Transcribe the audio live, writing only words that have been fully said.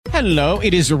Hello,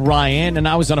 it is Ryan, and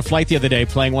I was on a flight the other day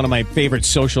playing one of my favorite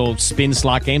social spin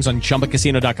slot games on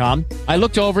ChumbaCasino.com. I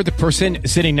looked over at the person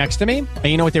sitting next to me, and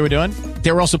you know what they were doing?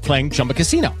 They were also playing Chumba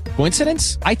Casino.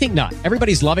 Coincidence? I think not.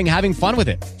 Everybody's loving having fun with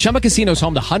it. Chumba Casino is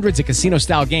home to hundreds of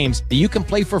casino-style games that you can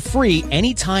play for free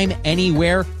anytime,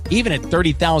 anywhere, even at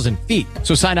 30,000 feet.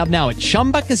 So sign up now at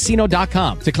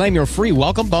ChumbaCasino.com to claim your free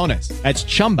welcome bonus. That's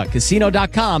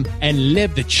ChumbaCasino.com and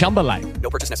live the Chumba life. No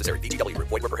purchase necessary. VGW.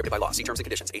 Void where prohibited by law. See terms and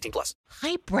conditions. 18+.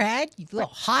 Hi, Brad. You little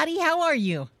hottie. How are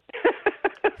you?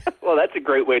 Well, that's a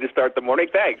great way to start the morning.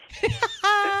 Thanks.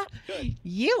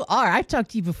 You are. I've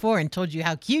talked to you before and told you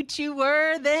how cute you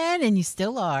were then, and you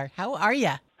still are. How are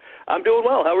you? I'm doing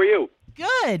well. How are you?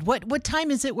 Good. What time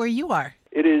is it where you are?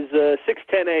 It is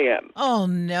 6:10 a.m. Oh,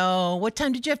 no. What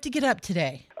time did you have to get up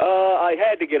today? I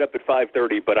had to get up at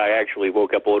 5:30, but I actually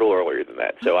woke up a little earlier than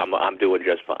that, so I'm doing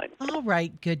just fine. All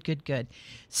right. Good.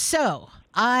 So,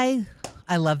 I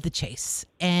love The Chase,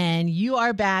 and you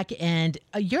are back, and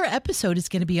your episode is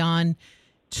going to be on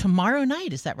tomorrow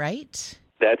night. Is that right?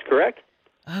 That's correct.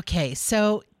 Okay.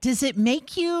 So, does it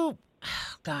make you,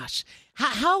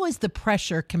 how is the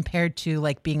pressure compared to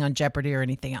like being on Jeopardy or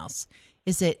anything else?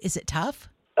 Is it tough?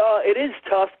 It is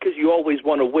tough because you always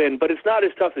want to win, but it's not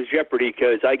as tough as Jeopardy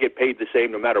because I get paid the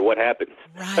same no matter what happens.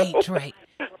 Right.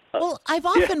 Well, I've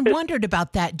often wondered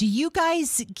about that. Do you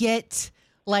guys get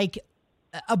like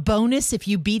a bonus if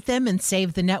you beat them and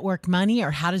save the network money,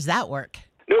 or how does that work?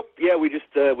 Nope. Yeah,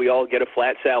 we all get a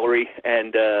flat salary,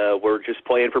 and we're just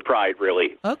playing for pride,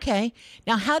 really. Okay.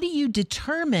 Now, how do you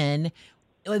determine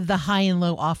the high and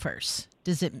low offers?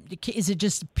 Is it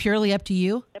just purely up to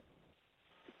you?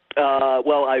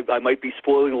 Well, I might be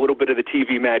spoiling a little bit of the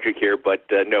TV magic here, but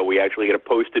no, we actually get a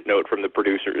Post-it note from the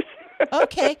producers.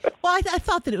 Okay. Well, I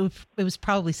thought that it was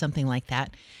probably something like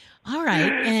that. All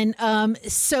right. And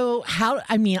so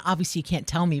obviously you can't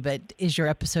tell me, but is your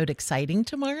episode exciting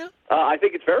tomorrow? I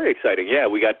think it's very exciting. Yeah,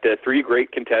 we got 3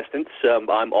 great contestants.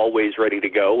 I'm always ready to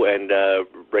go and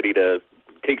ready to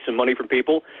take some money from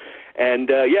people. And,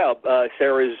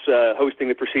 Sarah's hosting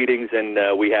the proceedings,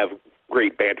 and we have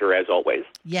great banter as always.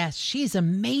 Yes, she's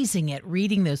amazing at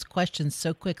reading those questions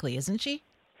so quickly, isn't she?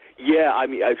 Yeah, I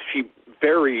mean, I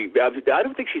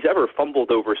don't think she's ever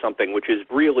fumbled over something, which is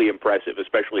really impressive,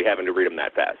 especially having to read them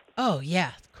that fast. Oh,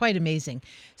 yeah, quite amazing.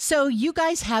 So you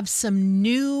guys have some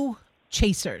new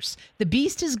chasers. The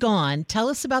Beast is gone. Tell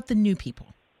us about the new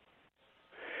people.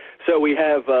 So we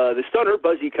have the stunner,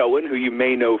 Buzzy Cohen, who you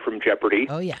may know from Jeopardy!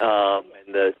 Oh, yeah.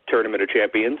 And the Tournament of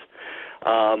Champions.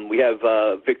 We have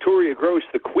Victoria Gross,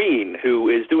 the Queen, who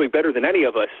is doing better than any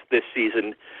of us this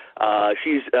season.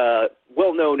 She's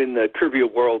well known in the trivia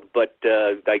world, but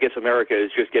I guess America is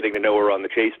just getting to know her on The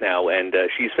Chase now, and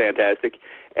she's fantastic.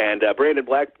 And Brandon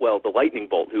Blackwell, the Lightning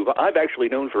Bolt, who I've actually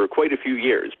known for quite a few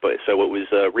years, but so it was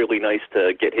really nice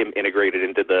to get him integrated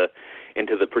into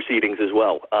the proceedings as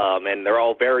well. And they're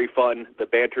all very fun. The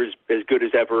banter's as good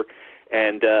as ever.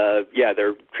 And,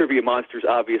 they're trivia monsters,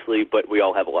 obviously, but we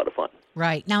all have a lot of fun.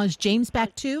 Right. Now, is James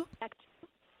back too?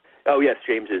 Oh, yes,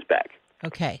 James is back.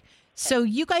 Okay. So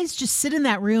you guys just sit in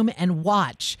that room and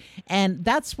watch. And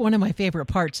that's one of my favorite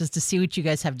parts, is to see what you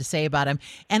guys have to say about him.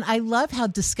 And I love how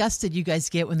disgusted you guys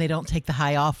get when they don't take the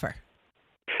high offer.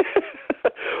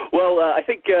 Well, I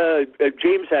think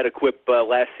James had a quip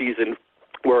last season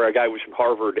where a guy was from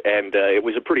Harvard, and it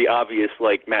was a pretty obvious,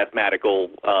 mathematical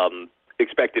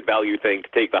expected value thing to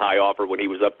take the high offer when he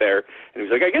was up there, and he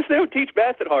was like, I guess they don't teach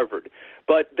math at Harvard.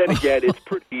 But then again,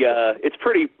 it's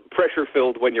pretty pressure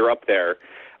filled when you're up there.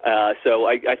 So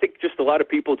I think just a lot of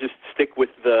people just stick with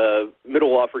the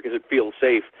middle offer because it feels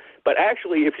safe. But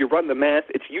actually, if you run the math,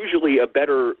 it's usually a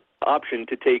better option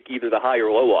to take either the high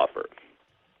or low offer.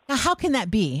 Now, how can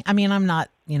that be? I mean, I'm not,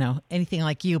 anything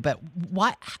like you, but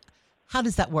how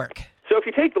does that work? So if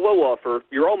you take the low offer,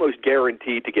 you're almost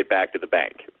guaranteed to get back to the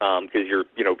bank because you're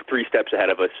 3 steps ahead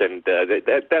of us, and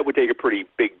that would take a pretty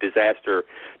big disaster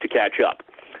to catch up.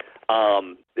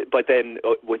 But then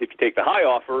if you take the high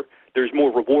offer, there's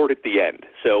more reward at the end.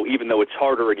 So even though it's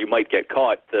harder and you might get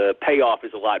caught, the payoff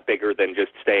is a lot bigger than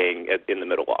just staying in the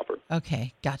middle offer.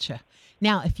 Okay, gotcha.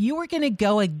 Now, if you were going to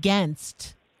go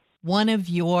against one of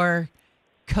your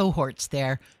cohorts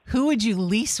there, who would you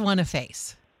least want to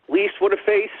face? Least want to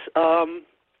face?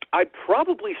 I'd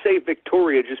probably say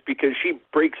Victoria, just because she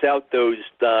breaks out those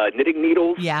knitting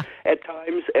needles at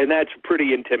times, and that's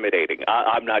pretty intimidating.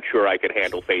 I'm not sure I could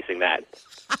handle facing that.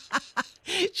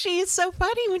 She is so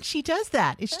funny when she does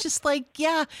that. It's just like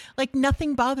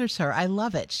nothing bothers her. I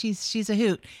love it. She's a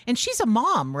hoot. And she's a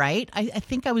mom, right? I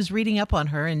think I was reading up on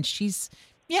her, and she's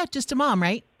just a mom,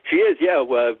 right? She is, yeah.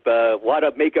 A lot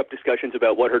of makeup discussions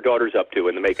about what her daughter's up to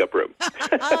in the makeup room.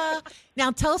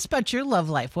 Now, tell us about your love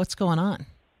life. What's going on?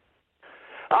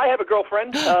 I have a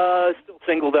girlfriend, still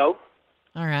single though.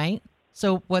 All right.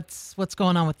 So what's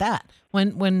going on with that?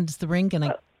 When's the ring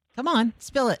gonna? Come on,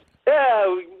 spill it.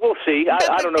 Yeah, we'll see.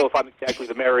 I don't know if I'm exactly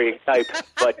the marrying type,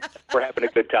 but we're having a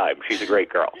good time. She's a great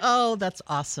girl. Oh, that's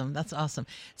awesome. That's awesome.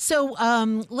 So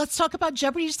let's talk about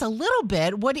Jeopardy just a little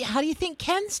bit. How do you think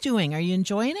Ken's doing? Are you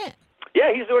enjoying it?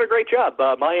 Yeah, he's doing a great job.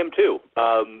 Mayim, too.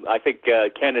 I think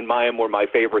Ken and Mayim were my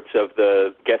favorites of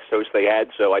the guest hosts they had,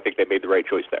 so I think they made the right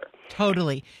choice there.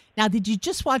 Totally. Now, did you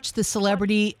just watch the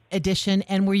Celebrity Edition,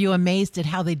 and were you amazed at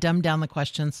how they dumbed down the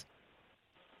questions?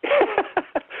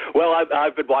 Well,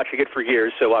 I've been watching it for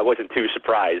years, so I wasn't too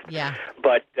surprised. Yeah.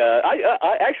 But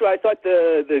I thought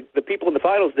the people in the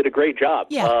finals did a great job.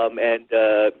 Yeah.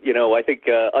 I think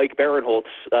Ike Barinholtz,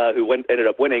 who ended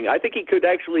up winning, I think he could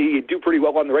actually do pretty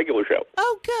well on the regular show.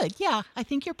 Oh, good. Yeah, I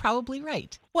think you're probably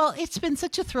right. Well, it's been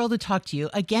such a thrill to talk to you.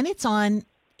 Again, it's on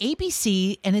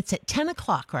ABC, and it's at 10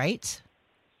 o'clock, right?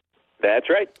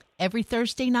 That's right. Every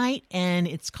Thursday night, and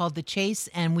it's called The Chase,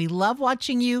 and we love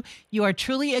watching you. You are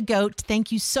truly a goat.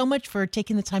 Thank you so much for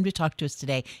taking the time to talk to us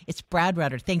today. It's Brad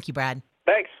Rutter. Thank you, Brad.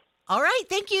 Thanks. All right.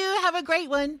 Thank you. Have a great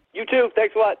one. You too.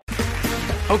 Thanks a lot.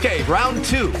 Okay, round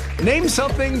two. Name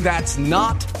something that's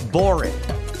not boring.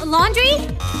 A laundry?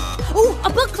 Ooh,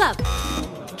 a book club.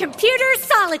 Computer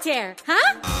solitaire,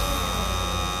 huh?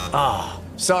 Ah,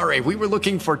 sorry, we were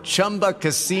looking for Chumba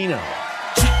Casino.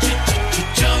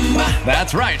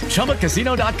 That's right.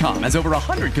 ChumbaCasino.com has over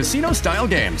 100 casino-style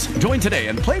games. Join today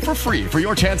and play for free for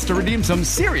your chance to redeem some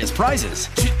serious prizes.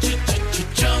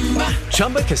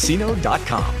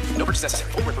 ChumbaCasino.com. No purchase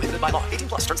necessary. Void where prohibited by law. 18+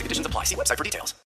 terms and conditions apply. See website for details.